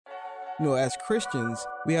As Christians,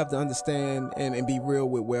 we have to understand and be real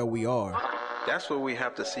with where we are. That's what we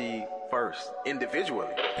have to see first, individually.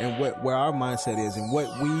 And where our mindset is and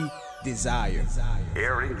what we desire.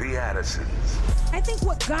 Airing the Addisons. I think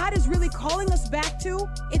what God is really calling us back to,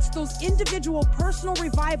 it's those individual personal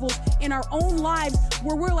revivals in our own lives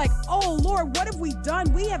where we're like, oh, Lord, what have we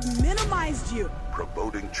done? We have minimized you.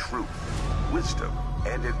 Promoting truth, wisdom,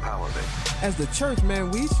 and empowerment. As the church, man,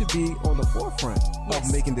 we should be on the forefront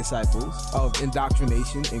of making disciples, of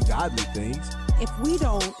indoctrination and godly things. If we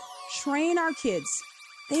don't train our kids,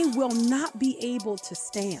 they will not be able to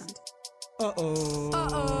stand.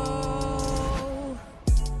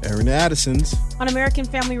 Airing the Addisons. On American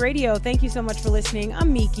Family Radio, thank you so much for listening.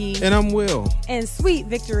 I'm Miki. And I'm Will. And Sweet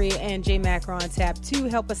Victory and J Mac are on tap to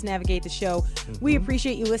help us navigate the show. We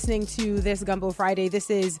appreciate you listening to this Gumbo Friday. This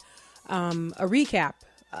is a recap.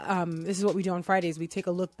 This is what we do on Fridays. We take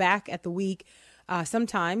a look back at the week.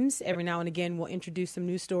 Sometimes, every now and again, we'll introduce some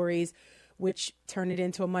news stories, which turn it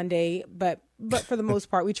into a Monday. But for the most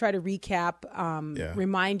part, we try to recap,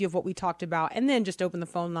 remind you of what we talked about, and then just open the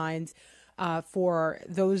phone lines for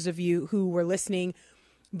those of you who were listening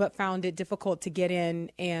but found it difficult to get in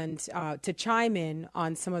and to chime in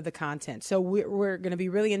on some of the content. So we're going to be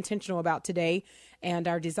really intentional about today, and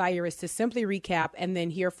our desire is to simply recap and then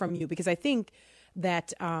hear from you, because I think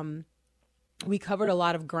that we covered a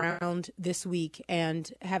lot of ground this week,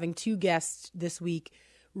 and having two guests this week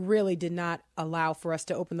really did not allow for us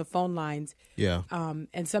to open the phone lines. Yeah.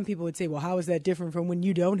 And some people would say, well, how is that different from when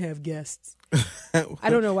you don't have guests? I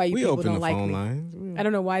don't know why you people don't like me. Lines. I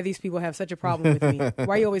don't know why these people have such a problem with me.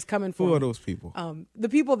 Why are you always coming for me? Who are those people? The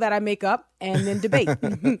people that I make up and then debate.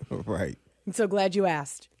 Right. I'm so glad you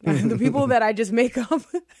asked. The people that I just make up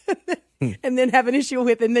and then have an issue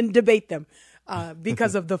with and then debate them.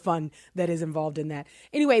 Because of the fun that is involved in that.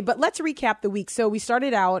 Anyway, but let's recap the week. So we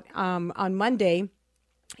started out on Monday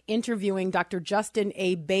interviewing Dr. Justin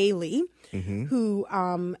A. Bailey, who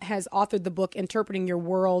has authored the book Interpreting Your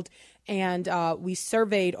World. And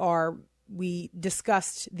we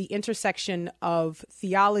discussed the intersection of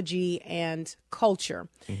theology and culture.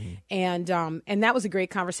 And that was a great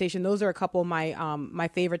conversation. Those are a couple of my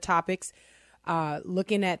favorite topics,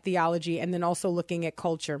 looking at theology and then also looking at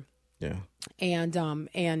culture. Yeah. And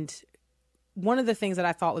one of the things that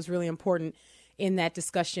I thought was really important in that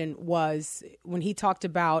discussion was when he talked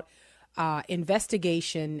about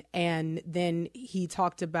investigation, and then he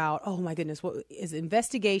talked about, oh my goodness, what is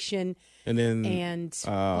investigation? And then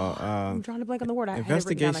I'm drawing a blank on the word.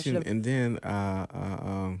 Investigation, and then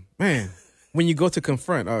man. When you go to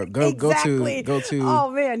confront or go to.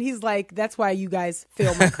 Oh man, he's like, that's why you guys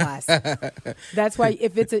fail my class. That's why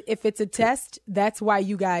if it's a test, that's why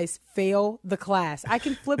you guys fail the class. I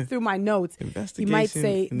can flip through my notes. You might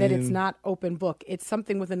say that it's not open book. It's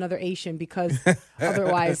something with another Asian, because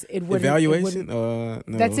otherwise it wouldn't. Evaluation? No.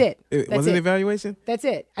 That's it. Was it evaluation? That's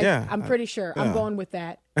it. Yeah. I'm pretty sure. I'm going with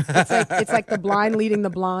that. It's like the blind leading the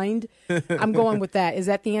blind. I'm going with that. Is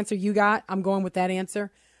that the answer you got? I'm going with that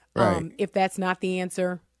answer. Right. If that's not the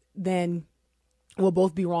answer, then we'll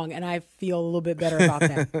both be wrong, and I feel a little bit better about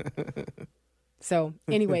that. So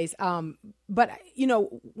anyways, but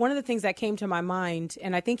one of the things that came to my mind,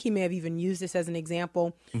 and I think he may have even used this as an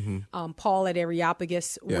example, Paul at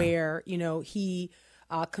Areopagus, where, he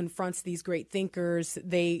confronts these great thinkers,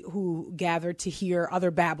 who gathered to hear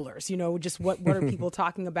other babblers, just what are people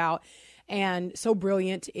talking about? And so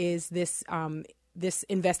brilliant is this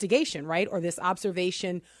investigation, right? Or this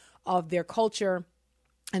observation of their culture,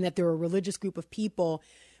 and that they're a religious group of people.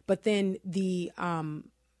 But then the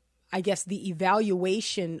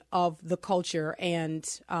evaluation of the culture, and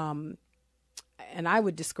I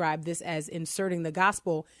would describe this as inserting the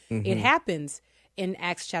gospel. It happens in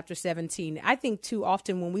Acts chapter 17. I think too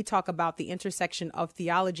often when we talk about the intersection of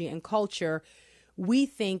theology and culture, we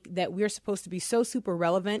think that we're supposed to be so super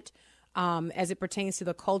relevant as it pertains to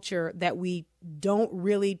the culture that we don't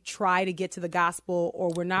really try to get to the gospel,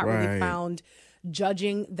 or we're not really found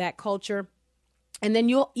judging that culture. And then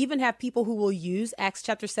you'll even have people who will use Acts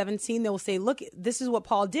chapter 17. They will say, look, this is what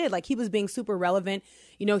Paul did. Like, he was being super relevant.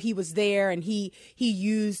 He was there, and he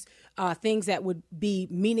used things that would be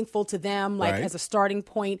meaningful to them, like as a starting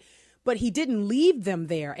point. But he didn't leave them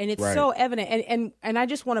there. And it's so evident. And I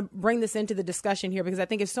just want to bring this into the discussion here, because I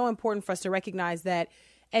think it's so important for us to recognize that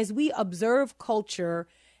as we observe culture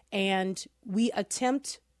and we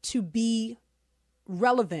attempt to be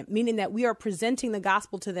relevant, meaning that we are presenting the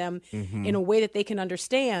gospel to them in a way that they can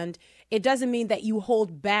understand, it doesn't mean that you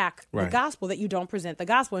hold back the gospel, that you don't present the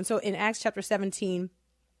gospel. And so in Acts chapter 17,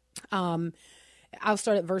 I'll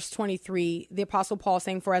start at verse 23. The Apostle Paul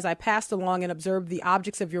saying, "For as I passed along and observed the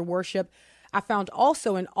objects of your worship, I found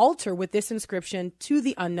also an altar with this inscription, to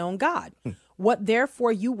the unknown God. What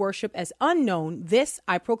therefore you worship as unknown, this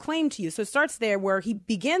I proclaim to you." So it starts there where he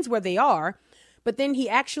begins where they are, but then he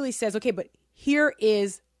actually says, okay, but here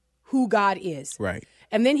is who God is. Right.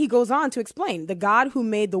 And then he goes on to explain, the God who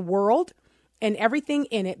made the world and everything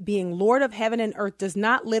in it, being Lord of heaven and earth, does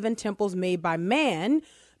not live in temples made by man,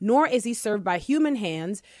 nor is he served by human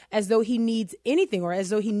hands as though he needs anything or as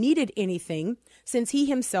though he needed anything, since he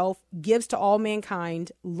himself gives to all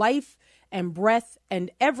mankind life and breath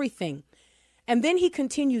and everything. And then he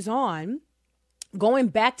continues on, going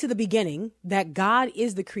back to the beginning, that God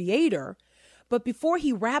is the creator. But before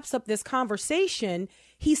he wraps up this conversation,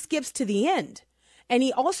 he skips to the end. And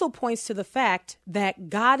he also points to the fact that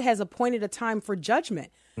God has appointed a time for judgment.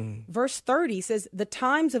 Verse 30 says, "The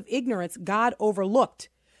times of ignorance God overlooked,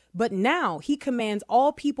 but now he commands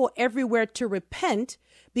all people everywhere to repent,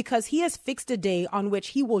 because he has fixed a day on which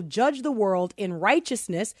he will judge the world in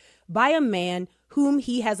righteousness by a man whom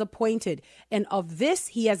he has appointed. And of this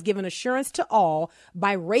he has given assurance to all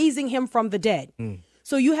by raising him from the dead."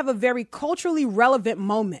 So you have a very culturally relevant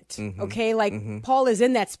moment, okay? Like Paul is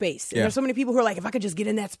in that space. And there's so many people who are like, if I could just get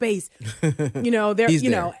in that space,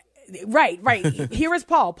 right. Here is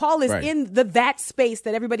Paul. Paul is in that space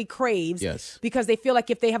that everybody craves, because they feel like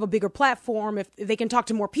if they have a bigger platform, if they can talk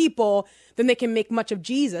to more people, then they can make much of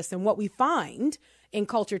Jesus. And what we find in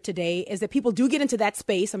culture today is that people do get into that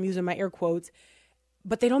space, I'm using my air quotes,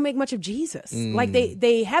 but they don't make much of Jesus. Like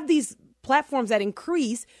they have these platforms that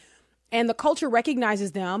increase, and the culture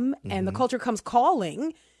recognizes them, and the culture comes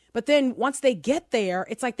calling. But then once they get there,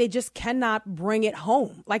 it's like they just cannot bring it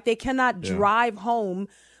home. Like they cannot drive home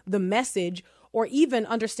the message or even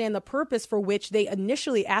understand the purpose for which they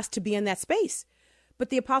initially asked to be in that space. But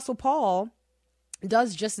the Apostle Paul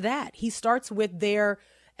does just that. He starts with their,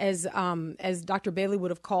 as Dr. Bailey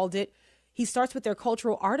would have called it, he starts with their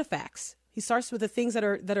cultural artifacts. He starts with the things that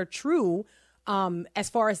are true as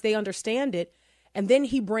far as they understand it. And then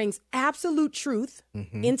he brings absolute truth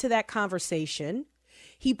into that conversation.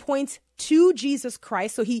 He points to Jesus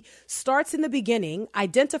Christ. So he starts in the beginning,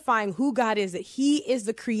 identifying who God is, that he is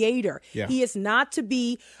the creator. Yeah. He is not to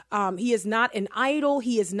be, he is not an idol.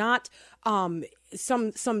 He is not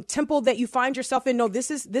some temple that you find yourself in. No,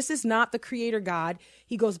 this is not the creator God.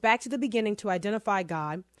 He goes back to the beginning to identify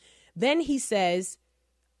God. Then he says,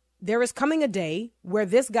 there is coming a day where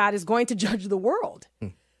this God is going to judge the world.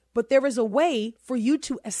 But there is a way for you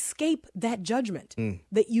to escape that judgment,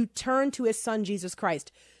 that you turn to his son, Jesus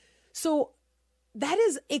Christ. So that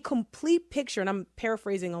is a complete picture, and I'm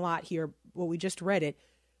paraphrasing a lot here, what we just read it.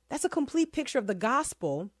 That's a complete picture of the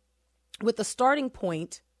gospel with the starting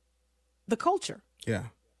point, the culture. Yeah.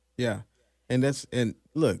 And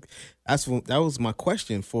look, that was my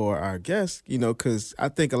question for our guests, because I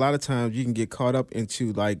think a lot of times you can get caught up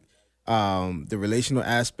into like, the relational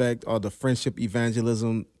aspect or the friendship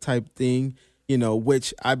evangelism type thing,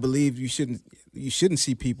 which I believe you shouldn't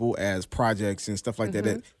see people as projects and stuff like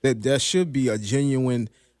that. That there should be a genuineness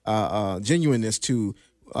to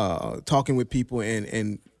talking with people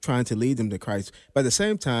and trying to lead them to Christ. But at the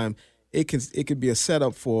same time, it could be a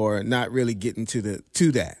setup for not really getting to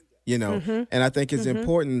that, And I think it's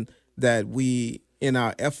important that we, in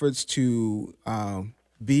our efforts to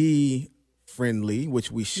be friendly,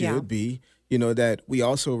 which we should be, that we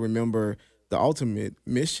also remember the ultimate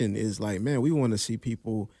mission is like, man, we want to see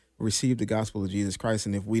people receive the gospel of Jesus Christ.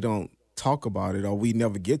 And if we don't talk about it, or we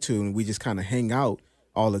never get to it, and we just kind of hang out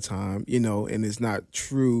all the time, and it's not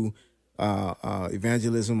true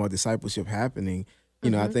evangelism or discipleship happening,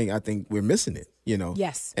 I think we're missing it,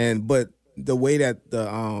 Yes. But the way that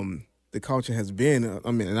the culture has been,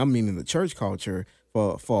 I mean the church culture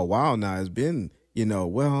for a while now has been,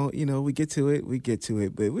 we get to it,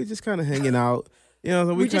 but we're just kind of hanging out.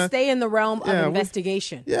 So we just stay in the realm of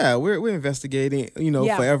investigation. We're investigating,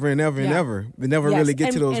 forever and ever and ever. We never really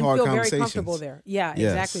get to those hard feel conversations. Very comfortable there. Yeah,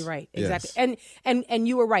 yes. Exactly right. Exactly. Yes. And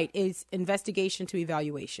you were right. It's investigation to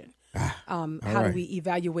evaluation. How do we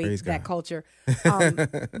evaluate Praise that God. Culture?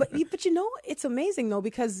 But it's amazing though,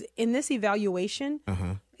 because in this evaluation,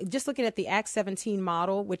 just looking at the Acts 17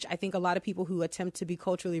 model, which I think a lot of people who attempt to be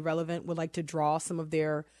culturally relevant would like to draw some of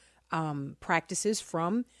their practices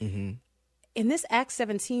from. In this Acts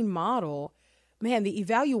 17 model, man, the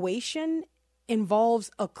evaluation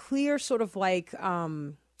involves a clear sort of like,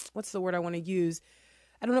 what's the word I want to use?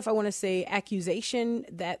 I don't know if I want to say accusation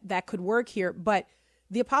that could work here, but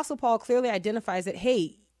the Apostle Paul clearly identifies that,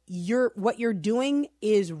 hey, what you're doing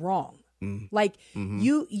is wrong. Like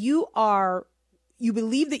you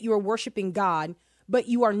believe that you are worshiping God, but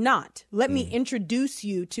you are not. Let me introduce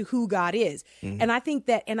you to who God is. And I think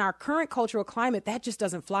that in our current cultural climate, that just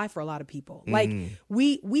doesn't fly for a lot of people. Like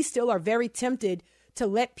we still are very tempted to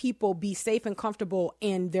let people be safe and comfortable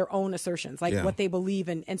in their own assertions, like what they believe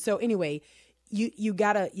in. And so anyway, you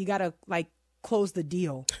gotta like close the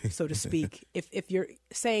deal, so to speak. if you're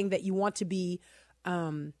saying that you want to be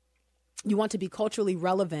culturally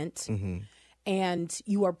relevant and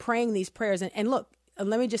you are praying these prayers. And look,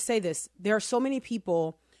 let me just say this. There are so many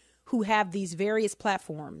people who have these various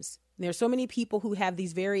platforms. There are so many people who have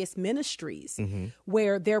these various ministries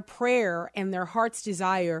where their prayer and their heart's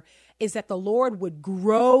desire is that the Lord would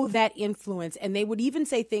grow that influence. And they would even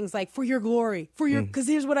say things like, for your glory, for your, because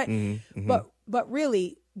here's what but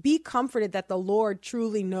really be comforted that the Lord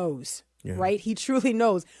truly knows, right? He truly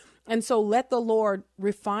knows. And so let the Lord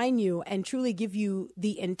refine you and truly give you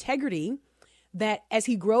the integrity that as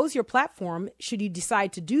he grows your platform, should you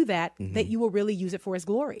decide to do that, that you will really use it for his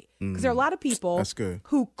glory. Because there are a lot of people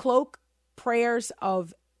who cloak prayers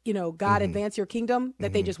of, God advance your kingdom,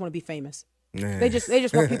 that they just want to be famous. They just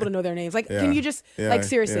want people to know their names. Like, can you just, like,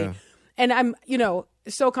 seriously? Yeah. And I'm,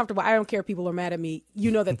 so comfortable. I don't care if people are mad at me. You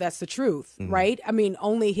know that that's the truth, right? I mean,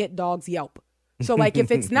 only hit dogs yelp. So, like, if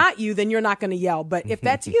it's not you, then you're not going to yell. But if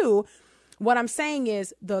that's you, what I'm saying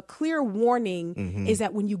is the clear warning is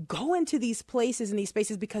that when you go into these places and these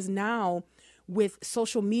spaces, because now with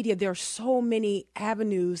social media, there are so many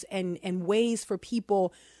avenues and ways for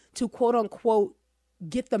people to, quote unquote,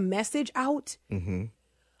 get the message out.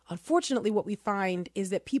 Unfortunately, what we find is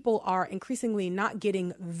that people are increasingly not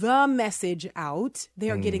getting the message out. They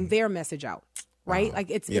are getting their message out, right? Like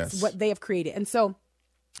it's what they have created. And so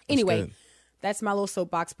anyway, that's my little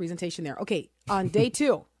soapbox presentation there. Okay, on day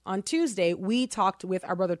 2, on Tuesday, we talked with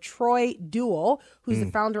our brother Troy Duell, who's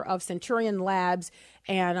the founder of Centurion Labs,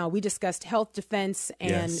 and we discussed health defense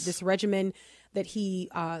and this regimen that he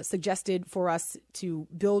suggested for us to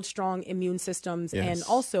build strong immune systems. And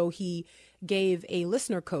also he gave a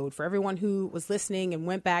listener code for everyone who was listening and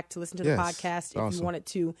went back to listen to the podcast. If you wanted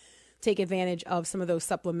to take advantage of some of those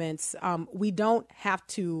supplements, we don't have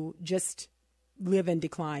to just live in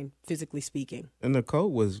decline, physically speaking. And the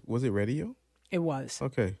code was it radio? It was.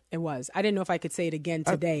 Okay. It was. I didn't know if I could say it again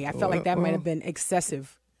today. I felt like that might have been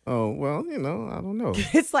excessive. Oh, well, I don't know.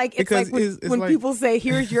 It's like when people say,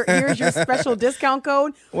 here's your special discount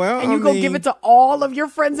code, and you go give it to all of your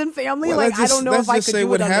friends and family. Well, like, I don't know if I could do it on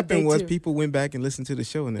what the day happened was too. People went back and listened to the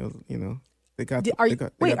show, and they was, they got Are you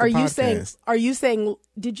podcast. saying,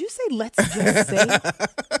 did you say, let's just say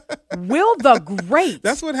Will the Great?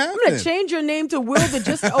 That's what happened. I'm going to change your name to Will the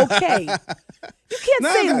Just Okay. You can't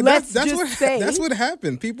say, let's just say. That's what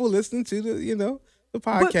happened. People listened to the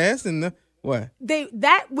podcast and the, what?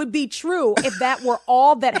 That would be true if that were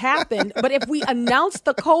all that happened. But if we announced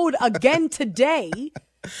the code again today,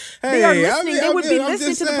 they are listening. They would be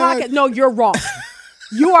listening to the podcast. No, you're wrong.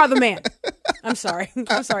 You are the man. I'm sorry.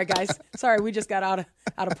 I'm sorry, guys. Sorry, we just got out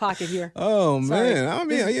of pocket here. Oh, sorry. Man. I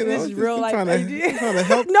mean, this is real life. Trying to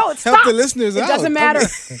help, no, help the listeners out. It doesn't matter.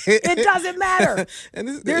 It doesn't matter.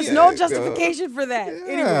 There's no justification for that.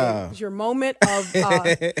 Yeah. Anyway, it's your moment of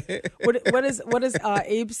what does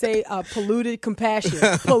Abe say? Polluted compassion.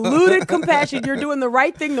 Polluted compassion. You're doing the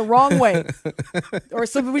right thing the wrong way, or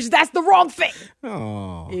something which that's the wrong thing.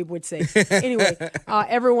 Oh, Abe would say. Anyway,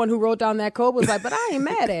 everyone who wrote down that code was like, "But I ain't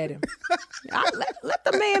mad at him. Let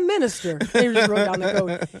the man minister." They just wrote down the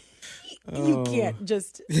code. You can't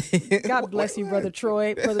just. God bless you, Brother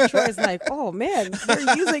Troy. Brother Troy is like, oh man,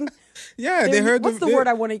 they're using. Yeah, they heard. What's the word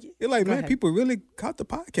I want to? You're like, Go man, ahead. people really caught the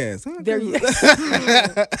podcast. Huh?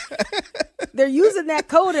 They're using that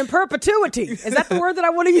code in perpetuity. Is that the word that I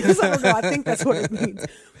want to use? I don't know. I think that's what it means.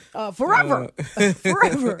 Forever,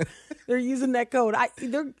 forever. They're using that code.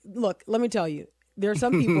 Look. Let me tell you. There are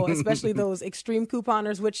some people, especially those extreme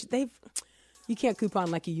couponers, which you can't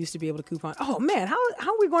coupon like you used to be able to coupon. Oh man, how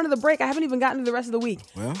are we going to the break? I haven't even gotten to the rest of the week.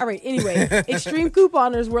 Well. All right. Anyway, extreme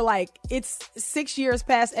couponers were like, it's 6 years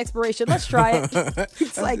past expiration. Let's try it.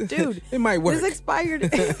 It's like, dude, it might work. This expired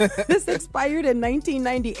in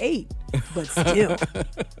 1998, but still,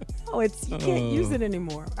 you can't use it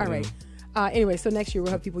anymore. All right. Anyway, so next year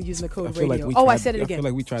we'll have people using the code radio. I said it again. I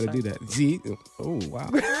feel like we try to do that. Oh, wow.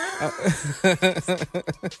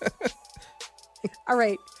 All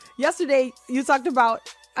right. Yesterday, you talked about,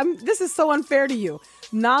 this is so unfair to you,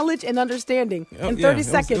 knowledge and understanding. In 30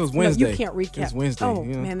 seconds, it was Wednesday. No, you can't recap. It was Wednesday. Oh,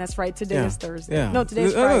 man, that's right. Today is Thursday. Yeah. No,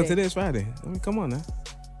 today's Friday. No, today's Friday. I mean, come on now.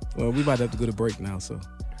 Well, we about to have to go to break now, so.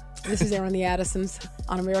 This is Aaron the Addisons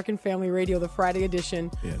on American Family Radio, the Friday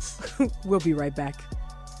edition. Yes. We'll be right back.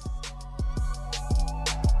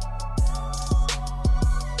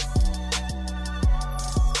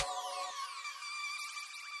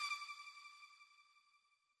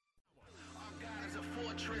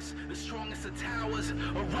 The strongest of towers,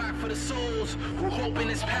 a rock for the souls who hope in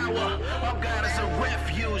his power. Our God is a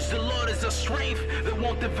refuge, the Lord is our strength that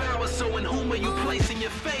won't devour. So in whom are you placing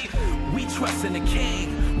your faith? We trust in the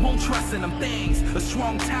King, won't trust in them things. A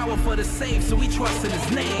strong tower for the safe, so we trust in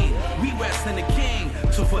his name. We rest in the King,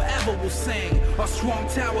 so forever we'll sing. Our strong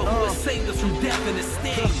tower who has saved us from death and its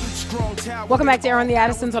sting. Strong tower. Welcome back to Aaron the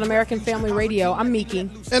Addisons on American Family Radio. I'm Miki.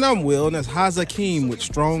 And I'm Will, and that's Hazakim with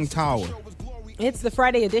Strong Tower. It's the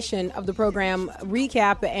Friday edition of the program,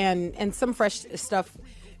 recap and some fresh stuff.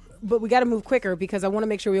 But we got to move quicker because I want to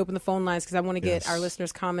make sure we open the phone lines because I want to get our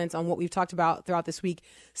listeners' comments on what we've talked about throughout this week.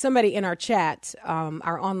 Somebody in our chat,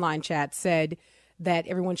 our online chat, said that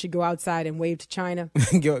everyone should go outside and wave to China.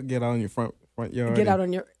 Get out on your front yard. Get out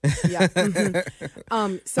on your yeah.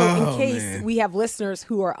 Mm-hmm. In case we have listeners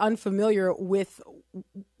who are unfamiliar with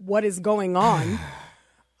what is going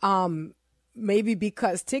on, maybe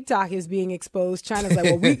because TikTok is being exposed, China's like,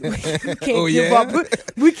 well, we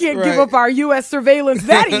can't give up our U.S. surveillance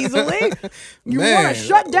that easily. You want to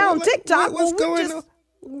shut down TikTok? What's going on?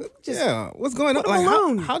 What's going on?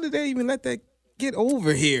 Like, how did they even let that get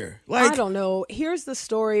over here? Like, I don't know. Here's the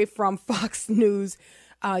story from Fox News.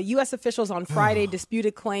 U.S. officials on Friday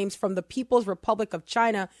disputed claims from the People's Republic of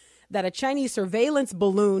China that a Chinese surveillance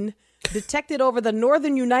balloon detected over the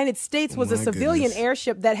northern United States was a civilian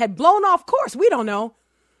airship that had blown off course. We don't know.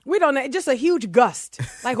 Just a huge gust,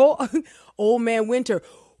 like old man winter.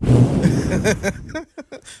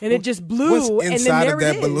 And it just blew. What's inside of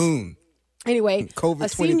that balloon? Anyway,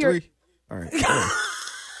 COVID-23. All right.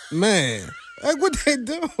 Man, like what they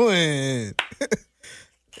doing?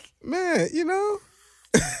 Man,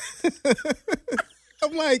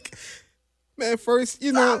 I'm like, man, first,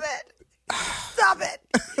 Stop it.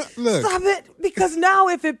 Look. Stop it. Because now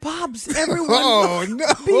if it pops, everyone will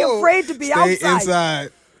be afraid to be Stay outside.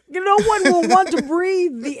 Inside. No one will want to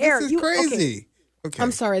breathe the air. This is crazy. Okay.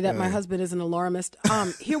 I'm sorry that my husband is an alarmist.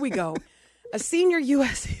 Here we go. A senior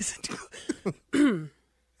U.S.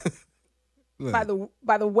 By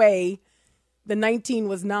the way, the 19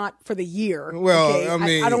 was not for the year. Well, okay? I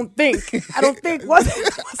mean, I don't think was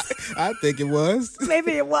it? I think it was.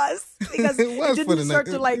 Maybe it was because it was didn't for the start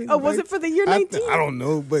to was it for the year 19? I don't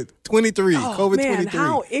know, but 23, COVID man, 23.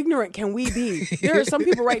 How ignorant can we be? There are some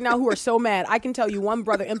people right now who are so mad. I can tell you one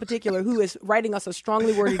brother in particular who is writing us a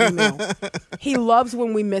strongly worded email. He loves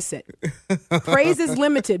when we miss it. Praise is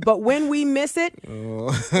limited, but when we miss it,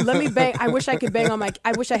 let me bang. I wish I could bang on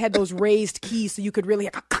I wish I had those raised keys so you could really.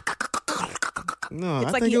 No,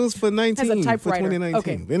 I think it was for 19. As a typewriter. For 2019.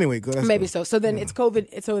 Okay. Anyway, go. Maybe so. So then it's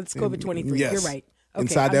COVID. So it's COVID 23. Yes. You're right. Okay,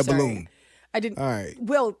 inside that balloon. I didn't. All right.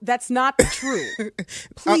 Will, that's not true.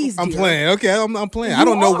 Please, I'm dear. playing. Okay, I'm playing. You I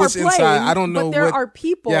don't know are what's playing, inside. I don't know. But there are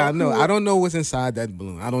people. Yeah, I know. I don't know what's inside that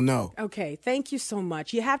balloon. I don't know. Okay, thank you so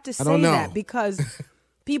much. You have to say don't know. that because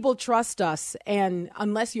people trust us, and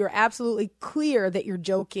unless you're absolutely clear that you're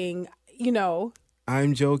joking,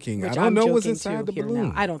 I'm joking. I don't I'm know what's joking inside the here balloon.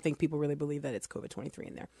 now. I don't think people really believe that it's COVID-23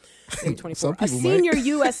 in there. Maybe 24. Some A people senior might.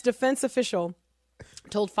 U.S. defense official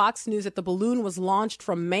told Fox News that the balloon was launched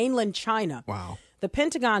from mainland China. Wow. The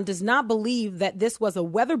Pentagon does not believe that this was a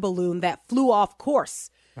weather balloon that flew off course.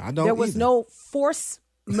 I don't There was either. no force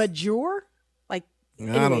majeure. I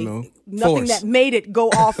don't know. Nothing Force. that made it go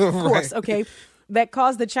off Right. course, okay? That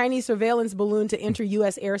caused the Chinese surveillance balloon to enter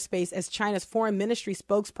U.S. airspace, as China's foreign ministry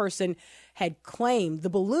spokesperson had claimed. The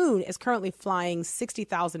balloon is currently flying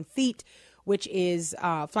 60,000 feet, which is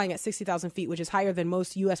flying at 60,000 feet, which is higher than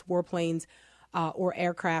most U.S. warplanes or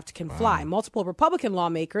aircraft can fly. Multiple Republican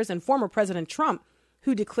lawmakers and former President Trump,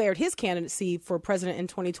 who declared his candidacy for president in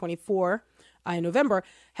 2024 in November,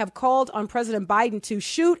 have called on President Biden to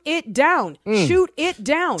shoot it down. Shoot it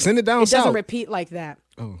down. Send it down It doesn't south. repeat like that.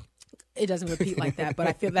 Oh. It doesn't repeat like that, but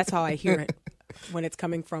I feel that's how I hear it when it's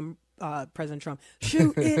coming from President Trump.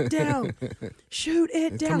 Shoot it down. Shoot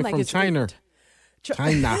it It's down. coming Like from it's China.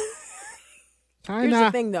 China. Here's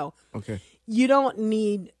the thing, though. Okay. You don't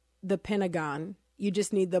need the Pentagon. You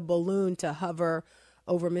just need the balloon to hover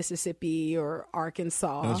over Mississippi or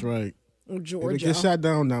Arkansas. That's right. Or It'll Georgia. get shot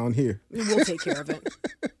down here. We'll take care of it.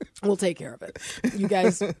 We'll take care of it. You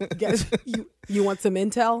guys, you want some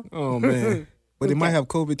intel? Oh man. But it Okay. might have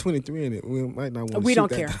COVID-23 in it. We might not want to We shoot don't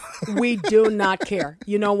that care. down. We do not care.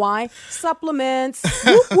 You know why? Supplements,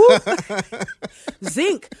 whoop, whoop.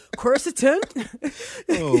 Zinc, quercetin,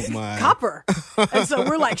 Oh my. copper. And so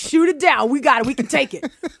we're like, shoot it down. We got it. We can take it.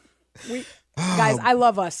 Guys, I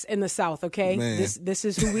love us in the South, okay? Man. This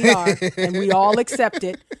is who we are, and we all accept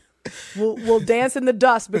it. We'll dance in the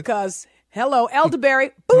dust because, hello, elderberry.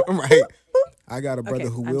 Boop, Right. boop, boop. I got a brother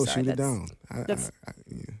Okay, who I'm will sorry, shoot it that's- down. that's-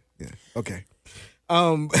 Yeah. Okay.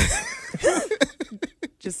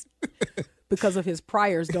 Just because of his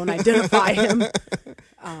priors, don't identify him.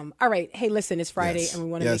 All right. Hey, listen, it's Friday, Yes. and we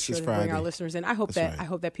want to make Yes, sure it's to bring our Friday. listeners in. I hope That's that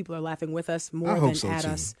right. people are laughing with us more I hope than so, at too.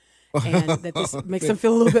 us, and that this makes them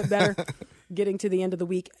feel a little bit better getting to the end of the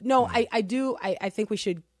week. No, I do. I think we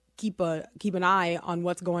should keep an eye on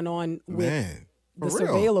what's going on with Man, the for real.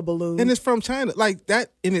 surveiller balloon. And it's from China. Like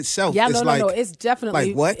that in itself Yeah, is no. It's definitely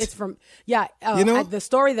like what? It's from yeah. You know? The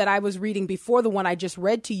story that I was reading before the one I just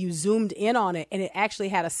read to you zoomed in on it, and it actually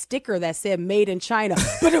had a sticker that said "Made in China."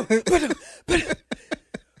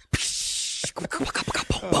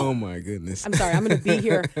 Oh my goodness. I'm sorry, I'm going to be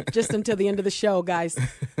here just until the end of the show, guys.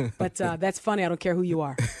 But that's funny. I don't care who you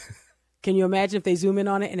are. Can you imagine if they zoom in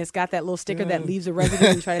on it and it's got that little sticker that leaves a residue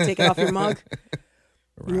and you try to take it off your mug?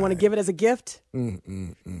 Right. You want to give it as a gift?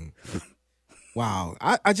 Wow.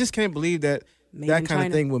 I just can't believe that Made that in kind China.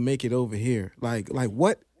 of thing would make it over here. Like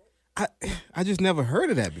what? I just never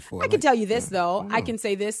heard of that before. I can tell you this though. I can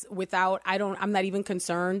say this without I'm not even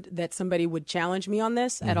concerned that somebody would challenge me on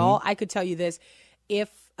this at all. I could tell you this. If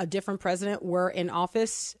a different president were in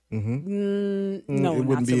office, no, it not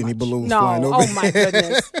wouldn't so be any much. balloons No, flying over. oh my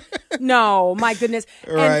goodness. No, my goodness.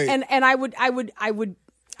 Right. And I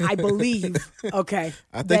believe, okay.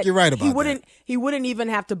 I think that you're right about that. He wouldn't even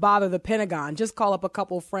have to bother the Pentagon. Just call up a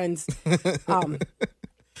couple friends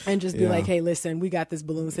and just be like, hey, listen, we got this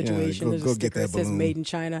balloon situation. There's go a get sticker that that says balloon. made in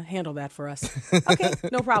China. Handle that for us. Okay,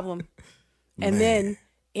 no problem. And then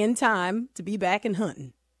in time to be back and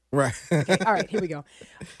hunting. Right. Okay, all right, here we go.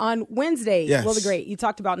 On Wednesday, Yes. Will the Great, you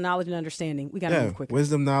talked about knowledge and understanding. We got to move quickly.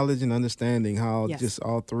 Wisdom, knowledge, and understanding, how Yes. just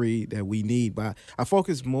all three that we need. But I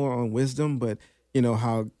focus more on wisdom, but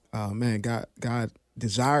how God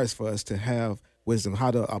desires for us to have wisdom,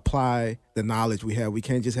 how to apply the knowledge we have. We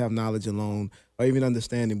can't just have knowledge alone or even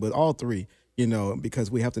understanding, but all three,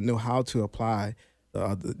 because we have to know how to apply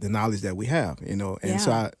the knowledge that we have, And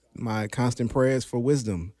so my constant prayer is for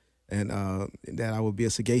wisdom. And that I would be a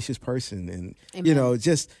sagacious person, and Amen.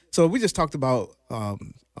 So we just talked about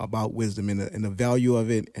wisdom and the value of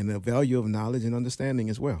it, and the value of knowledge and understanding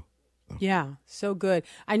as well. Yeah, so good.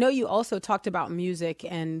 I know you also talked about music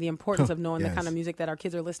and the importance of knowing the Yes. kind of music that our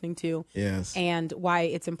kids are listening to. Yes. And why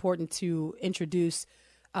it's important to introduce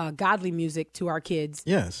godly music to our kids.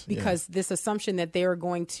 Yes. Because this assumption that they are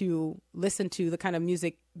going to listen to the kind of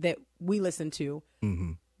music that we listen to.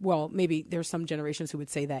 Mm-hmm. Well, maybe there's some generations who would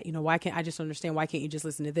say that, why can't I just understand? Why can't you just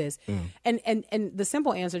listen to this? And the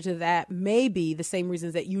simple answer to that may be the same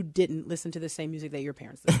reasons that you didn't listen to the same music that your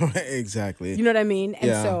parents listened to. Exactly. You know what I mean? And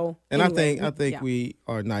so, and anyway, I think yeah. we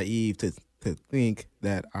are naive to think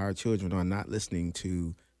that our children are not listening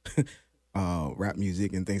to rap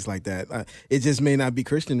music and things like that. It just may not be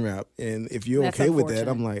Christian rap, and if you're That's okay with that,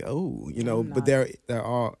 I'm unfortunate. like, oh, I'm But there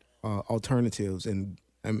are alternatives, and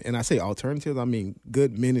I say alternatives, I mean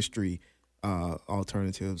good ministry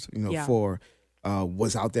alternatives, Yeah. for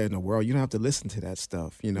what's out there in the world. You don't have to listen to that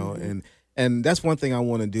stuff, and that's one thing I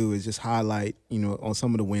want to do is just highlight, on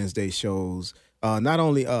some of the Wednesday shows, not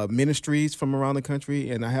only ministries from around the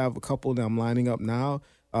country, and I have a couple that I'm lining up now,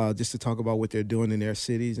 just to talk about what they're doing in their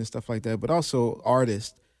cities and stuff like that, but also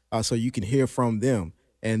artists, so you can hear from them.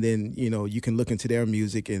 And then, you can look into their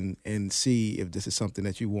music and see if this is something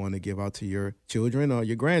that you want to give out to your children or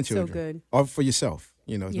your grandchildren. So good. Or for yourself.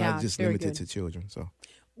 It's Yeah, not just very limited good. to children. So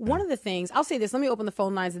One of the things, I'll say this, let me open the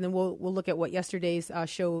phone lines and then we'll look at what yesterday's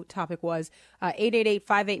show topic was.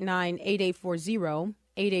 888-589-8840,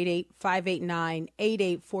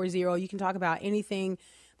 888-589-8840. You can talk about anything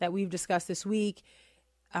that we've discussed this week,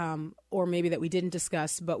 or maybe that we didn't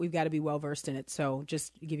discuss, but we've got to be well-versed in it. So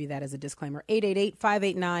just give you that as a disclaimer.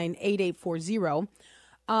 888-589-8840.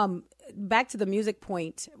 Back to the music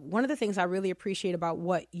point, one of the things I really appreciate about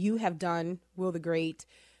what you have done, Will the Great,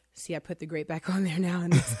 see, I put the great back on there now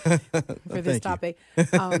for this topic,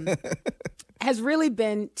 has really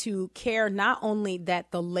been to care not only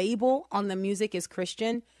that the label on the music is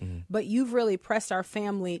Christian, but you've really pressed our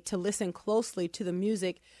family to listen closely to the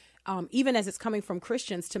music, even as it's coming from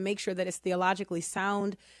Christians, to make sure that it's theologically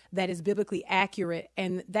sound, that is biblically accurate.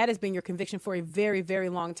 And that has been your conviction for a very, very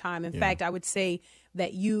long time. In fact, I would say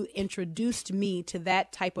that you introduced me to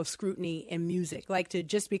that type of scrutiny in music, like to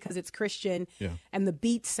just because it's Christian and the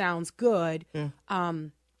beat sounds good,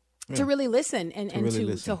 to really listen and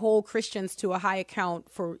to hold Christians to a high account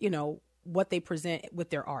for, what they present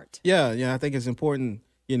with their art. Yeah, I think it's important,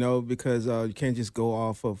 because you can't just go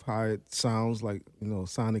off of how it sounds, like,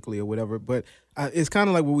 sonically or whatever. But it's kind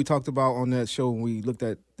of like what we talked about on that show when we looked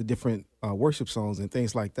at the different worship songs and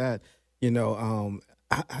things like that.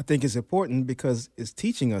 I think it's important because it's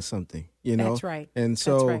teaching us something, That's right. And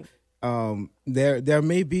so, That's right. there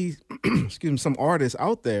may be excuse me, some artists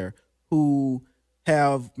out there who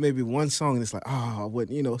have maybe one song and it's like, oh, what,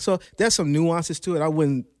 so there's some nuances to it. I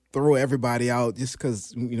wouldn't throw everybody out just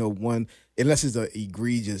because, one, unless it's an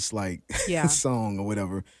egregious like Yeah. song or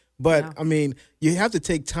whatever. But Yeah. I mean, you have to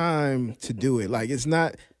take time to do it. Like, it's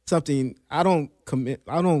not something I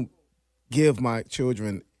don't give my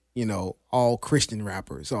children, all Christian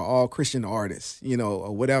rappers or all Christian artists,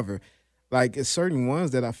 or whatever. Like, it's certain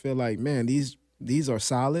ones that I feel like, man, these are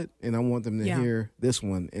solid, and I want them to hear this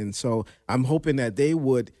one. And so I'm hoping that they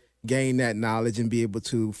would gain that knowledge and be able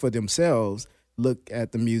to, for themselves, look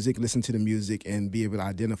at the music, listen to the music, and be able to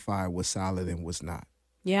identify what's solid and what's not.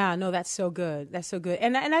 Yeah, no, that's so good. That's so good.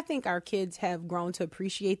 And I think our kids have grown to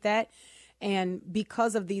appreciate that. And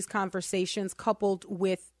because of these conversations, coupled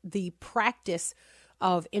with the practice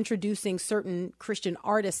of introducing certain Christian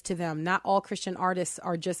artists to them, not all Christian artists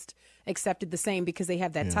are just accepted the same because they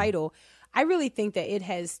have that title. I really think that it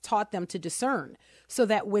has taught them to discern, so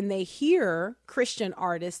that when they hear Christian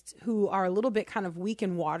artists who are a little bit kind of weak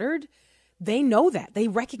and watered, they know that. They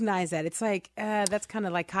recognize that. It's like, that's kind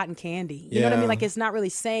of like cotton candy. You know what I mean? Like, it's not really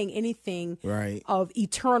saying anything of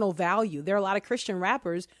eternal value. There are a lot of Christian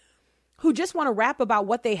rappers who just want to rap about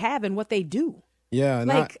what they have and what they do. Yeah,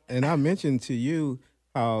 and I mentioned to you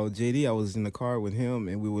how JD, I was in the car with him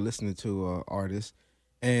and we were listening to an artist,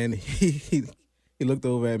 and he looked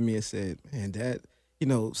over at me and said, man, Dad,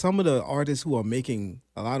 some of the artists who are making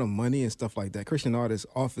a lot of money and stuff like that, Christian artists,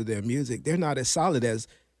 off of their music, they're not as solid as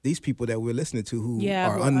these people that we're listening to who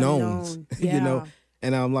are unknowns,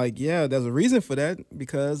 And I'm like, yeah, there's a reason for that,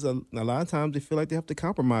 because a lot of times they feel like they have to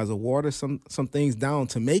compromise or water some things down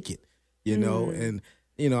to make it, and,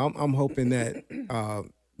 I'm hoping that,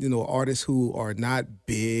 artists who are not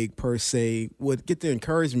big per se would get the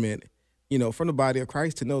encouragement, from the body of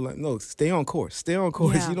Christ to know, like, no, stay on course. Yeah.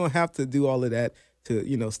 You don't have to do all of that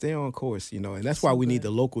to, stay on course, and that's why we need the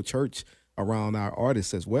local church around our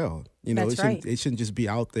artists as well. It shouldn't just be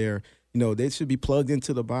out there. They should be plugged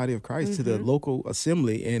into the body of Christ, to the local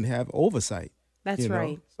assembly, and have oversight. That's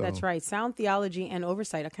right. So. That's right. Sound theology and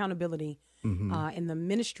oversight, accountability in the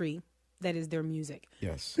ministry that is their music.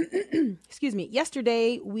 Yes. Excuse me.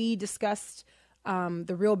 Yesterday, we discussed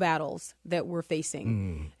the real battles that we're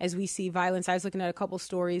facing as we see violence. I was looking at a couple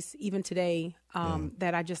stories even today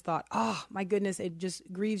that I just thought, oh, my goodness, it just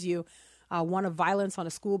grieves you. One of violence on a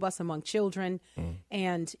school bus among children.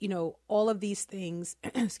 And, all of these things,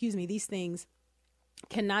 these things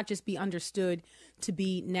cannot just be understood to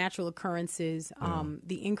be natural occurrences.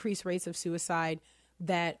 The increased rates of suicide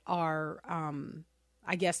that are,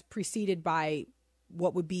 I guess, preceded by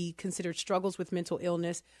what would be considered struggles with mental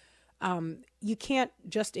illness. You can't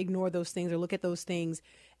just ignore those things or look at those things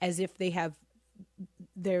as if they have,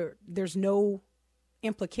 there's no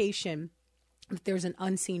implication that there's an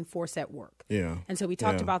unseen force at work. Yeah. And so we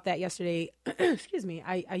talked about that yesterday. Excuse me.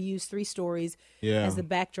 I used 3 stories as the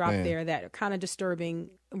backdrop there that are kind of disturbing,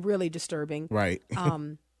 really disturbing. Right.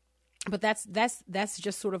 But that's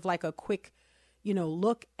just sort of like a quick,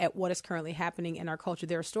 look at what is currently happening in our culture.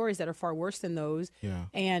 There are stories that are far worse than those. Yeah.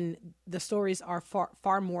 And the stories are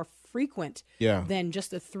far more frequent than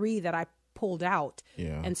just the 3 that I pulled out.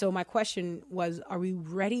 Yeah. And so my question was, are we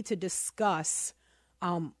ready to discuss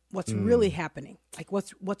what's really happening, like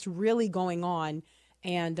what's really going on,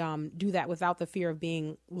 and do that without the fear of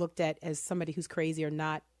being looked at as somebody who's crazy or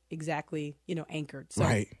not exactly, anchored. So,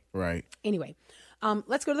 right. Anyway,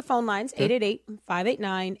 let's go to the phone lines,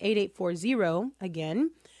 888-589-8840. Again,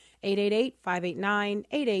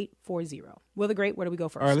 888-589-8840. Will the Great, where do we go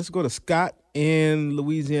first? All right, let's go to Scott in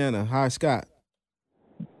Louisiana. Hi, Scott.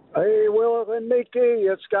 Hey, Will and Nikki,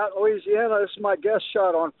 it's Scott, Louisiana. This is my guest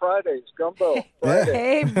shot on Fridays, Gumbo Friday.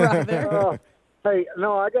 Hey, brother. Hey,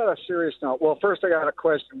 no, I got a serious note. Well, first I got a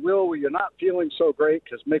question. Will, you're not feeling so great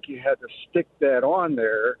because Mickey had to stick that on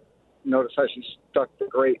there. Notice how she stuck the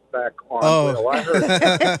great back on. Oh. Will. I heard.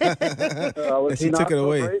 Was she he took not it so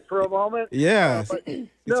away. great for a moment? Yeah.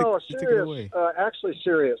 No, she took it serious. away. Actually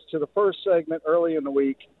serious. To the first segment early in the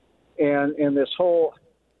week, and this whole,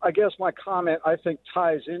 I guess my comment, I think,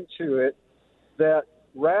 ties into it, that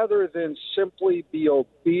rather than simply be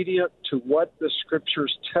obedient to what the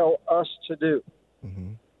scriptures tell us to do,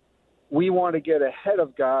 we want to get ahead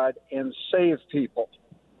of God and save people.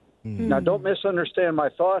 Now, don't misunderstand my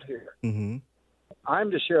thought here.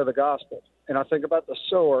 I'm to share the gospel, and I think about the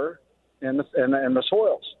sower and the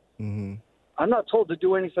soils. I'm not told to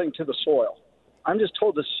do anything to the soil. I'm just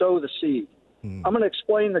told to sow the seed. I'm going to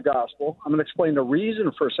explain the gospel. I'm going to explain the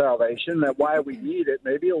reason for salvation, that why we need it,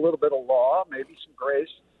 maybe a little bit of law, maybe some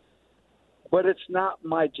grace. But it's not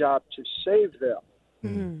my job to save them.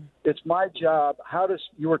 It's my job.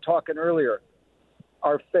 You were talking earlier,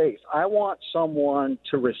 our faith. I want someone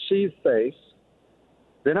to receive faith.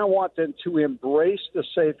 Then I want them to embrace the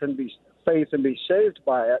faith and be saved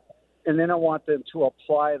by it. And then I want them to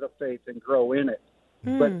apply the faith and grow in it.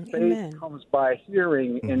 But faith amen. comes by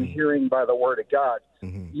hearing, and hearing by the word of God.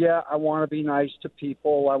 Yeah, I want to be nice to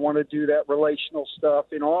people. I want to do that relational stuff.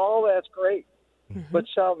 All that's great. But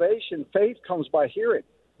salvation, faith comes by hearing.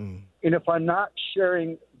 And if I'm not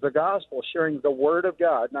sharing the gospel, sharing the word of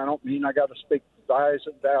God, and I don't mean I got to speak thys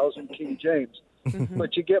and thous in King James,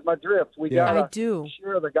 but you get my drift. We got to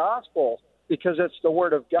share the gospel because it's the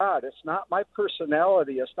word of God. It's not my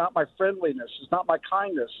personality. It's not my friendliness. It's not my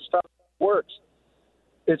kindness. It's not how it works.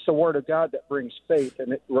 It's the word of God that brings faith,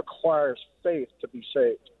 and it requires faith to be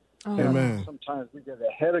saved. And sometimes we get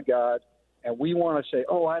ahead of God, and we want to say,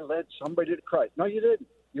 I led somebody to Christ. No, you didn't.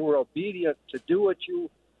 You were obedient to do what you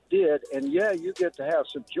did, and you get to have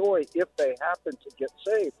some joy if they happen to get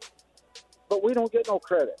saved. But we don't get no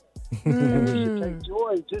credit. And we should take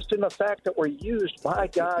joy just in the fact that we're used by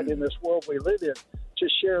God in this world we live in to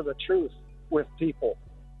share the truth with people.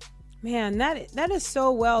 Man, that is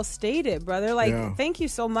so well stated, brother. Thank you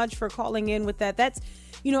so much for calling in with that. That's,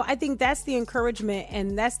 I think that's the encouragement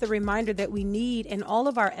and that's the reminder that we need in all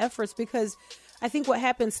of our efforts, because I think what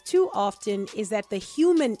happens too often is that the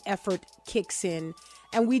human effort kicks in,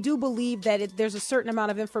 and we do believe that there's a certain amount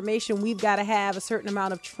of information we've got to have, a certain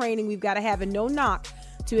amount of training we've got to have, and no knock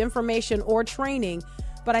to information or training.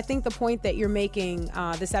 But I think the point that you're making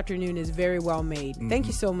this afternoon is very well made. Thank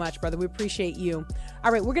you so much, brother. We appreciate you.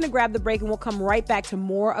 All right, we're going to grab the break, and we'll come right back to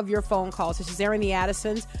more of your phone calls. This is Aaron the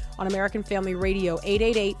Addisons on American Family Radio,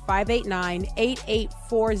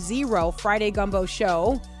 888-589-8840, Friday Gumbo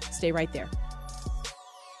Show. Stay right there.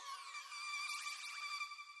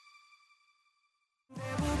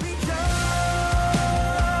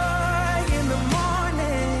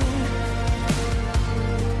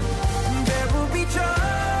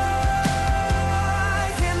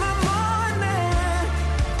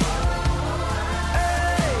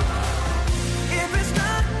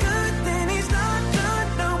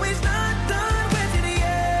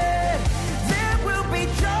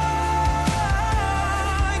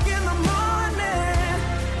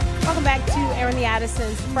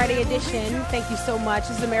 Addison's Friday edition. Thank you so much.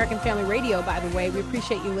 This is American Family Radio, by the way. We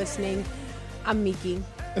appreciate you listening. I'm Miki.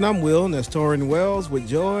 And I'm Will, and that's Torrin Wells with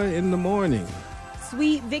Joy in the Morning.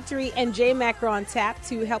 Sweet Victory and J-Mac are on tap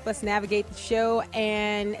to help us navigate the show.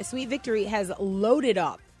 And Sweet Victory has loaded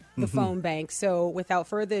up the phone bank. So without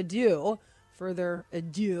further ado,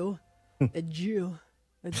 I'm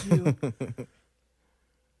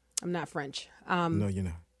not French. No, you're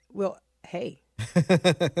not. Well, hey.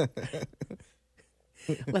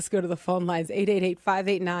 Let's go to the phone lines,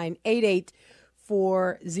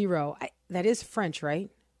 888-589-8840. That is French, right?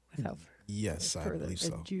 Yes, I believe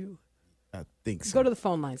so. I think so. Go to the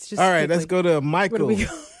phone lines. Just all right, quickly. Let's go to Michael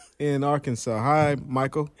in Arkansas. Hi,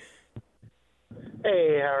 Michael.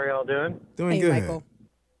 Hey, how are y'all doing? Doing good. Michael.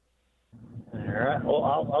 All right. Well,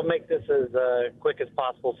 I'll make this as quick as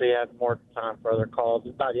possible so you have more time for other calls.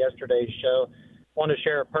 About yesterday's show, I want to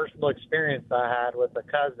share a personal experience I had with a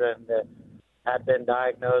cousin that had been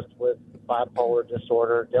diagnosed with bipolar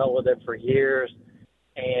disorder, dealt with it for years,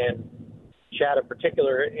 and she had a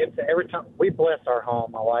particular, every time we bless our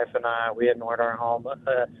home, my wife and I, we anoint our home,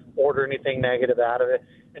 order anything negative out of it,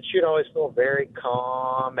 and she'd always feel very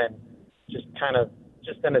calm and just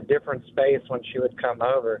in a different space when she would come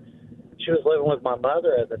over. She was living with my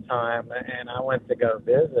mother at the time, and I went to go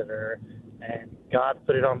visit her, and God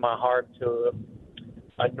put it on my heart to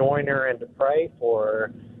anoint her and to pray for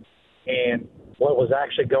her. And what was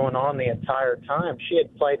actually going on the entire time, she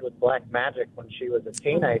had played with black magic when she was a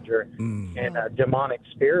teenager, and a demonic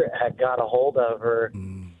spirit had got a hold of her,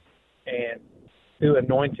 and through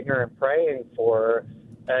anointing her and praying for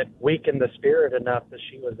her, it weakened the spirit enough that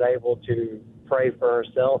she was able to pray for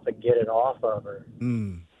herself and get it off of her.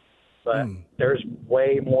 But there's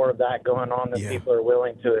way more of that going on than people are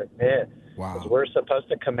willing to admit. Wow. Because we're supposed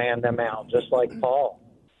to command them out, just like Paul.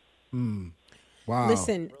 Wow.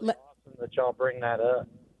 Listen, awesome that y'all bring that up.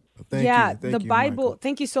 Thank you, Bible. Michael.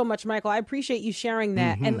 Thank you so much, Michael. I appreciate you sharing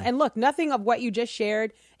that. And look, nothing of what you just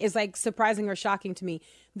shared is like surprising or shocking to me.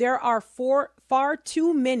 There are far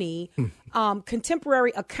too many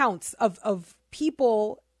contemporary accounts of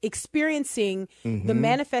people experiencing the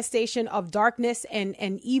manifestation of darkness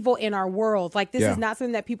and evil in our world. Like this is not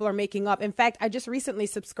something that people are making up. In fact, I just recently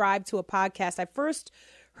subscribed to a podcast. I first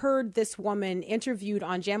heard this woman interviewed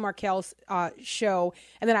on Jan Markell's show,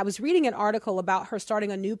 and then I was reading an article about her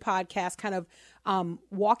starting a new podcast, kind of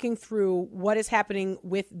walking through what is happening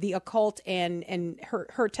with the occult and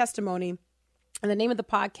her testimony. And the name of the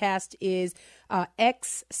podcast is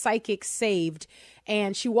Ex-Psychic Saved.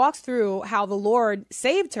 And she walks through how the Lord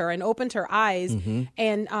saved her and opened her eyes.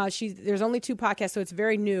 And there's only 2 podcasts, so it's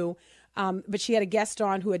very new. But she had a guest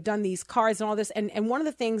on who had done these cards and all this. And one of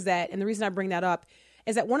the things and the reason I bring that up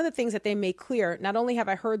is that one of the things that they make clear, not only have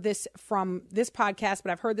I heard this from this podcast,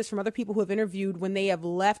 but I've heard this from other people who have interviewed when they have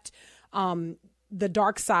left the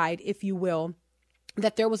dark side, if you will,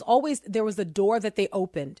 that there was a door that they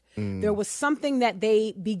opened. There was something that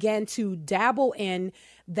they began to dabble in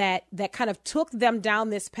that kind of took them down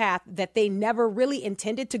this path that they never really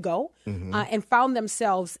intended to go, and found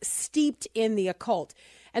themselves steeped in the occult.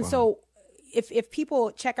 And so if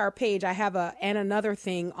people check our page, I have another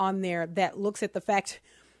thing on there that looks at the fact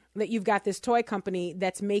that you've got this toy company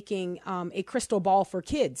that's making a crystal ball for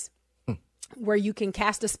kids where you can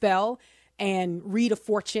cast a spell and read a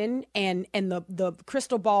fortune, and the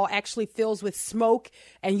crystal ball actually fills with smoke,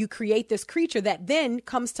 and you create this creature that then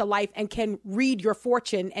comes to life and can read your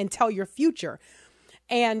fortune and tell your future.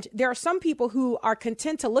 And there are some people who are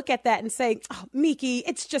content to look at that and say, oh, Miki,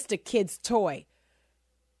 it's just a kid's toy.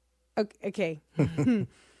 Okay.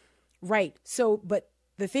 Right. So, but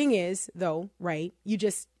the thing is, though, right, you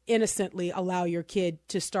just innocently allow your kid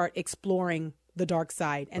to start exploring the dark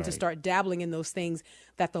side and to start dabbling in those things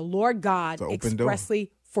that the Lord God expressly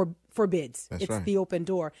forbids. That's it's right. the open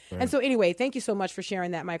door. Right. And so anyway, thank you so much for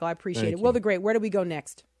sharing that, Michael. I appreciate Thank it. you. Will the Great, where do we go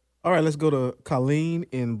next? All right, let's go to Colleen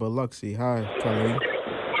in Biloxi. Hi, Colleen.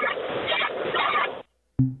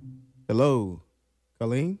 Hello,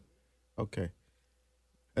 Colleen. Okay.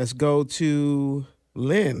 Let's go to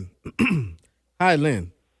Lynn. Hi,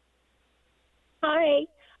 Lynn. Hi.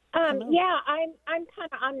 Yeah, I'm kind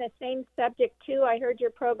of on the same subject too. I heard your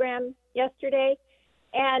program yesterday,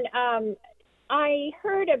 and I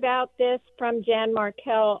heard about this from Jan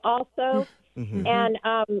Markell also. And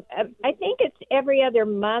I think it's every other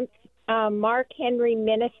month.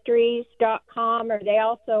 MarkHenryMinistries.com, or they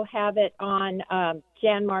also have it on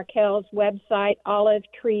Jan Markell's website,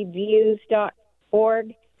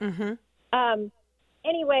 olivetreeviews.org.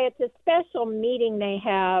 Anyway, it's a special meeting they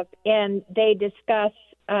have, and they discuss,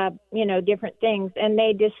 different things. And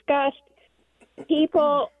they discussed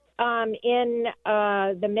people in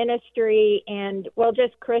the ministry and,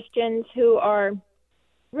 just Christians who are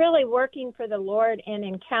really working for the Lord in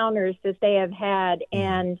encounters that they have had.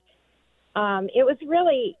 And it was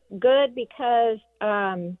really good because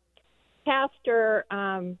Pastor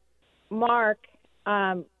Mark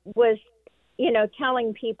was,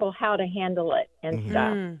 telling people how to handle it and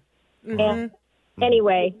stuff. And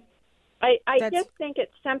anyway, I just think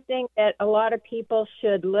it's something that a lot of people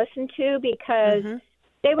should listen to because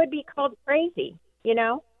they would be called crazy,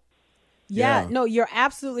 Yeah, no, you're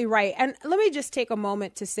absolutely right. And let me just take a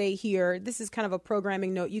moment to say here, this is kind of a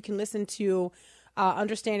programming note. You can listen to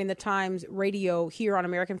Understanding the Times radio here on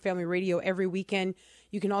American Family Radio every weekend.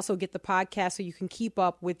 You can also get the podcast so you can keep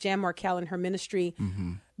up with Jan Markell and her ministry.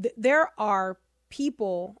 There are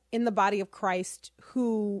people in the body of Christ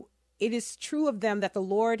who it is true of them that the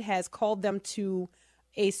Lord has called them to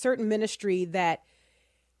a certain ministry that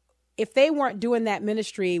if they weren't doing that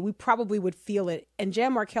ministry, we probably would feel it. And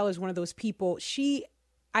Jan Markell is one of those people.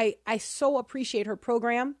 I so appreciate her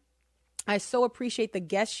program. I so appreciate the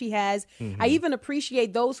guests she has. I even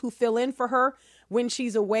appreciate those who fill in for her when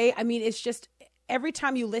she's away. I mean, it's just every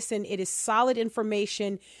time you listen, it is solid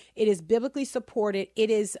information. It is biblically supported. It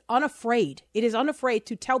is unafraid. It is unafraid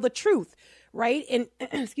to tell the truth, right? And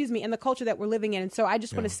excuse me, in the culture that we're living in. And so I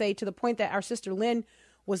just want to say, to the point that our sister Lynn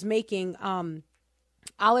was making,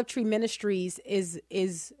 Olive Tree Ministries is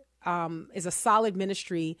a solid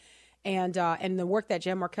ministry, and the work that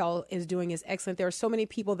Jan Markell is doing is excellent. There are so many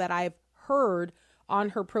people that I've heard on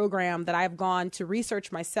her program that I've gone to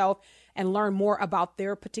research myself and learn more about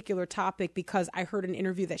their particular topic because I heard an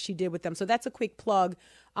interview that she did with them. So that's a quick plug,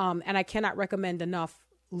 and I cannot recommend enough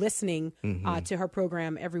listening to her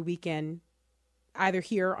program every weekend, either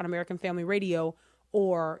here on American Family Radio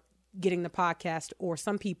or getting the podcast, or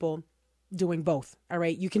some people doing both. All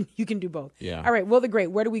right, you can do both. Yeah. All right, Will the Great,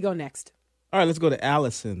 where do we go next? All right, let's go to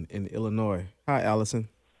Allison in Illinois. Hi, Allison.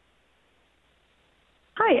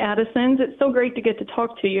 Hi, Addisons. It's so great to get to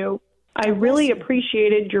talk to you. I really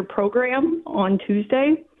appreciated your program on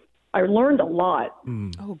Tuesday. I learned a lot.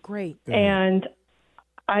 Oh, great. And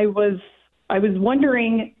I was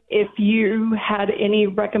wondering if you had any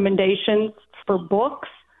recommendations for books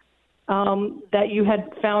that you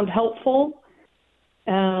had found helpful.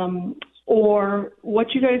 or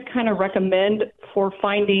what you guys kind of recommend for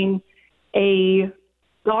finding a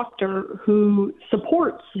doctor who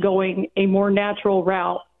supports going a more natural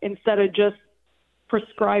route instead of just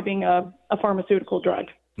prescribing a pharmaceutical drug.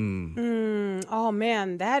 Oh,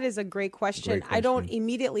 man, that is a great question. I don't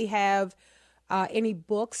immediately have any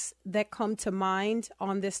books that come to mind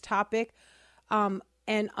on this topic.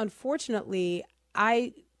 And unfortunately,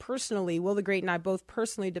 I personally, Will the Great and I both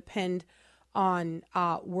personally depend on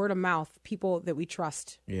word of mouth, people that we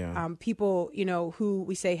trust. Yeah. People, who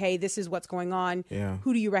we say, hey, this is what's going on. Yeah.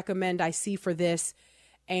 Who do you recommend I see for this?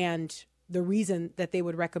 And the reason that they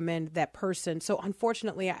would recommend that person. So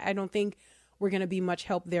unfortunately, I don't think we're going to be much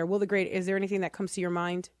help there. Will the Great, is there anything that comes to your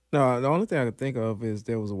mind? No, the only thing I could think of is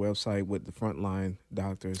there was a website with the frontline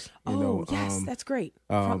doctors. Yes, that's great.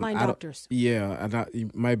 Frontline doctors. Yeah, and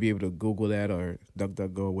you might be able to Google that or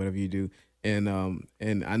DuckDuckGo, whatever you do. And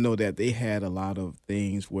I know that they had a lot of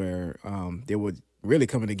things where they were really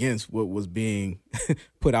coming against what was being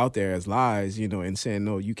put out there as lies, and saying,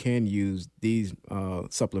 no, you can use these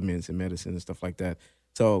supplements and medicine and stuff like that.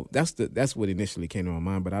 So that's what initially came to my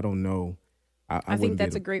mind, but I don't know. I think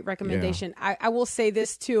that's a great recommendation. Yeah. I will say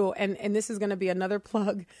this too, and this is going to be another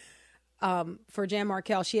plug for Jan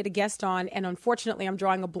Markell. She had a guest on, and unfortunately I'm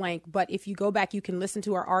drawing a blank, but if you go back, you can listen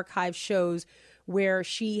to our archive shows where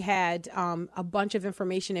she had a bunch of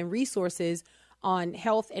information and resources on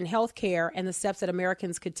health and healthcare and the steps that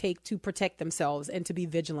Americans could take to protect themselves and to be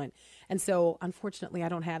vigilant. And so unfortunately I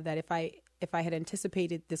don't have that. If I had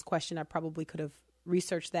anticipated this question, I probably could have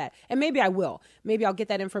research that, and maybe I will. Maybe I'll get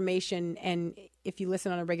that information, and if you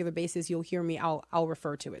listen on a regular basis, you'll hear me. I'll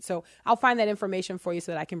refer to it. So I'll find that information for you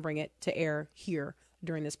so that I can bring it to air here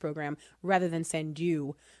during this program, rather than send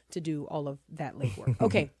you to do all of that legwork.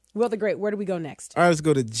 Okay, Will the Great, where do we go next? All right, let's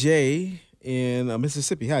go to Jay in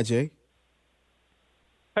Mississippi. Hi, Jay.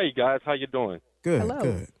 Hey guys, how you doing? Good. Hello.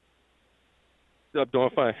 Good. I'm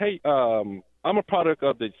doing fine. Hey, I'm a product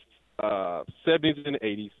of the 70s and the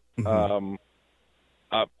 80s. Mm-hmm.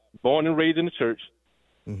 Born and raised in the church.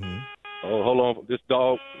 Mm-hmm. Oh, hold on. This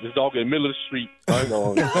dog in the middle of the street. Hang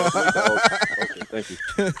on. Okay, thank you.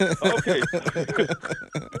 Okay.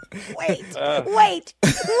 Wait.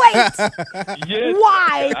 Yes.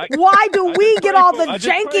 Why do we get all the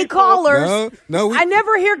janky callers? No. I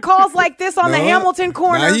never hear calls like this on the Hamilton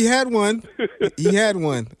corner. No, he had one.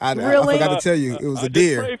 Really? I forgot to tell you. It was a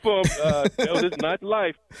deer. I just pray for him. That was his nice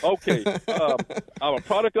life. Okay. I'm a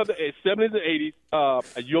product of the 70s and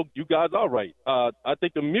 80s. You guys are right. I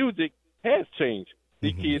think the music has changed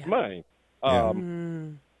the kids' mind.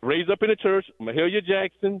 Raised up in the church, Mahalia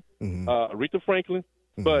Jackson, Aretha Franklin.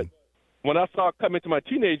 But when I started coming to my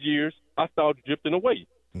teenage years, I started drifting away.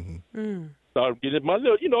 Started getting my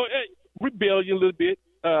little, rebellion a little bit.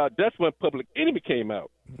 That's when Public Enemy came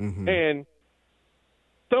out. And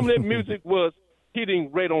some of that music was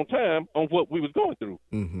hitting right on time on what we was going through.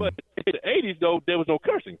 But in the 80s, though, there was no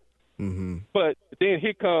cursing. But then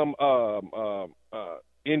here come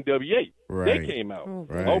NWA. Right. They came out.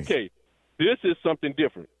 Right. Okay, this is something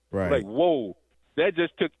different. Right. Like, whoa, that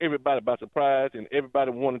just took everybody by surprise, and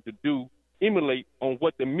everybody wanted to emulate on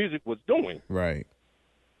what the music was doing. Right.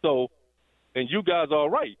 So, and you guys are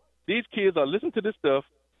right. These kids are listening to this stuff,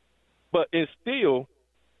 but it's still,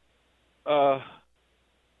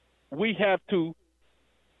 we have to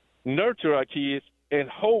nurture our kids and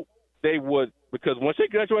hope they would, because once they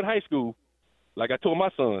graduate high school, like I told my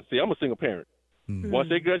son, see, I'm a single parent. Once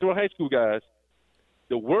they graduate high school, guys,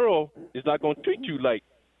 the world is not going to treat you like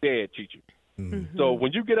dad treats you. So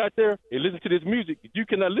when you get out there and listen to this music, you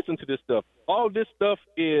cannot listen to this stuff. All this stuff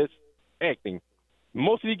is acting.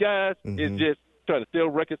 Most of these guys is just trying to sell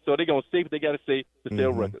records, so they're going to say what they got to say to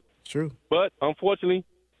sell records. True. But unfortunately,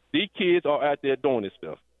 these kids are out there doing this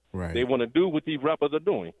stuff. Right. They want to do what these rappers are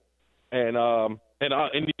doing. And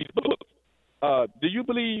in these books, do you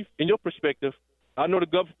believe, in your perspective, I know the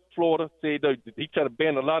governor of Florida said that he tried to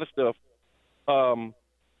ban a lot of stuff.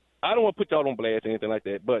 I don't want to put y'all on blast or anything like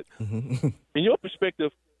that, but in your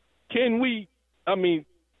perspective, should we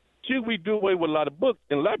do away with a lot of books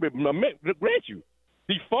in the library? Grant you,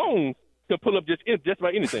 these phones can pull up just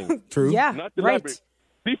about anything. True. Yeah, Not the right. library.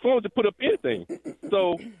 These phones can put up anything.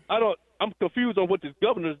 So I'm confused on what this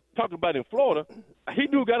governor is talking about in Florida. He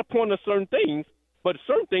do got a point on certain things, but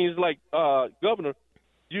certain things like, governor,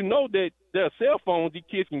 you know that there are cell phones these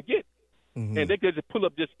kids can get, and they can just pull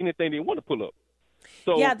up just anything they want to pull up.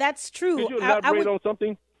 So yeah, that's true. Could you elaborate on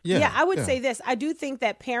something? Yeah, I would say this. I do think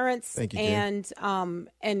that parents Thank you, and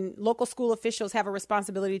local school officials have a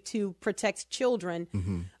responsibility to protect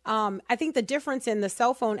children. I think the difference in the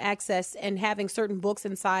cell phone access and having certain books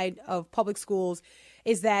inside of public schools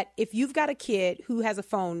is that if you've got a kid who has a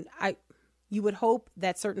phone, you would hope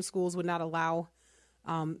that certain schools would not allow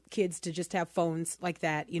kids to just have phones like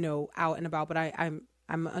that, out and about. But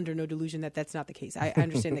I'm under no delusion that that's not the case. I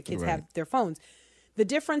understand that kids Right. have their phones. The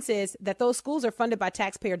difference is that those schools are funded by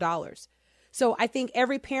taxpayer dollars. So I think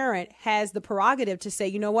every parent has the prerogative to say,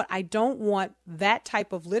 you know what, I don't want that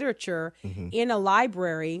type of literature in a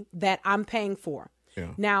library that I'm paying for.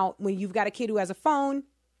 Yeah. Now, when you've got a kid who has a phone,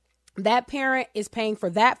 that parent is paying for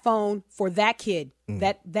that phone for that kid.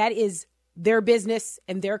 That is their business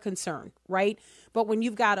and their concern, right? But when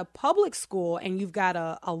you've got a public school and you've got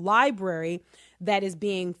a library that is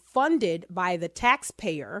being funded by the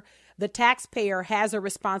taxpayer has a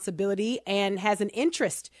responsibility and has an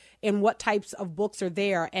interest in what types of books are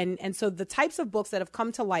there. And so the types of books that have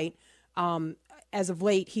come to light as of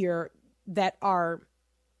late here that are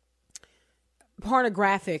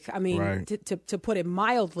pornographic, I mean, Right. to put it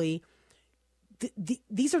mildly,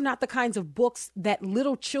 these are not the kinds of books that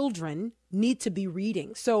little children need to be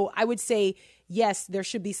reading. So I would say, yes, there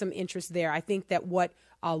should be some interest there. I think that what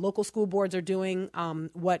local school boards are doing,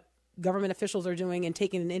 what government officials are doing and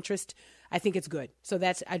taking an interest, I think it's good. So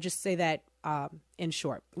I just say that in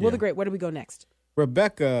short. Will the Great, where do we go next?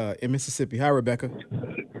 Rebecca in Mississippi. Hi, Rebecca.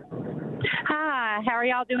 Hi, how are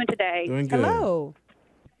y'all doing today? Doing good. Hello.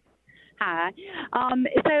 Hi.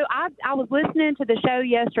 So I was listening to the show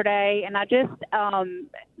yesterday, and I just,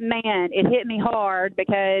 man, it hit me hard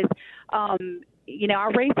because, I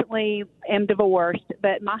recently am divorced,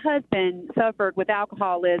 but my husband suffered with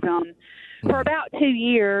alcoholism for about 2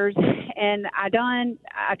 years, and I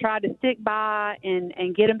tried to stick by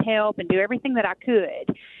and get him help and do everything that I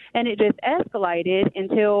could. And it just escalated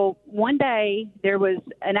until one day there was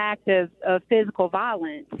an act of physical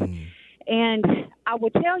violence. And I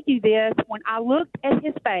will tell you this, when I looked at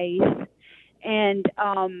his face, and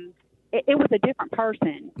it was a different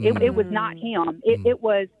person. It was not him. It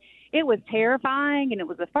was terrifying, and it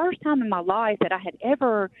was the first time in my life that I had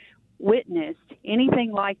ever witnessed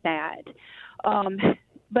anything like that.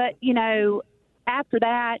 But, after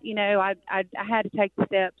that, I had to take the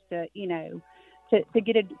steps to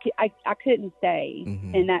get I couldn't stay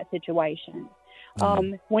in that situation.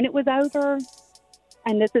 When it was over,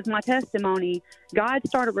 and this is my testimony, God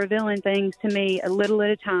started revealing things to me a little at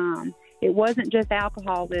a time. It wasn't just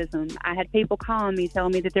alcoholism. I had people calling me,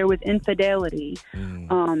 telling me that there was infidelity.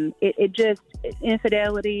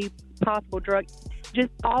 Infidelity, possible drug, just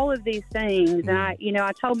all of these things. And I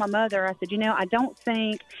told my mother, I said, I don't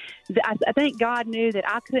think, I think God knew that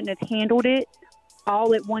I couldn't have handled it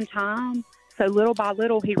all at one time. So little by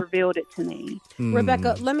little, he revealed it to me.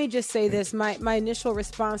 Rebecca, let me just say this. My initial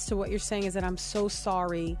response to what you're saying is that I'm so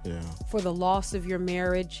sorry for the loss of your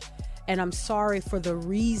marriage. And I'm sorry for the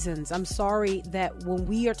reasons. I'm sorry that when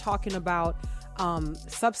we are talking about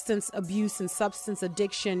substance abuse and substance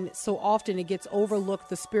addiction, so often it gets overlooked,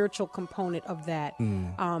 the spiritual component of that.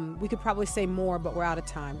 We could probably say more, but we're out of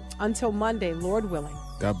time. Until Monday, Lord willing.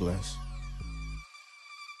 God bless.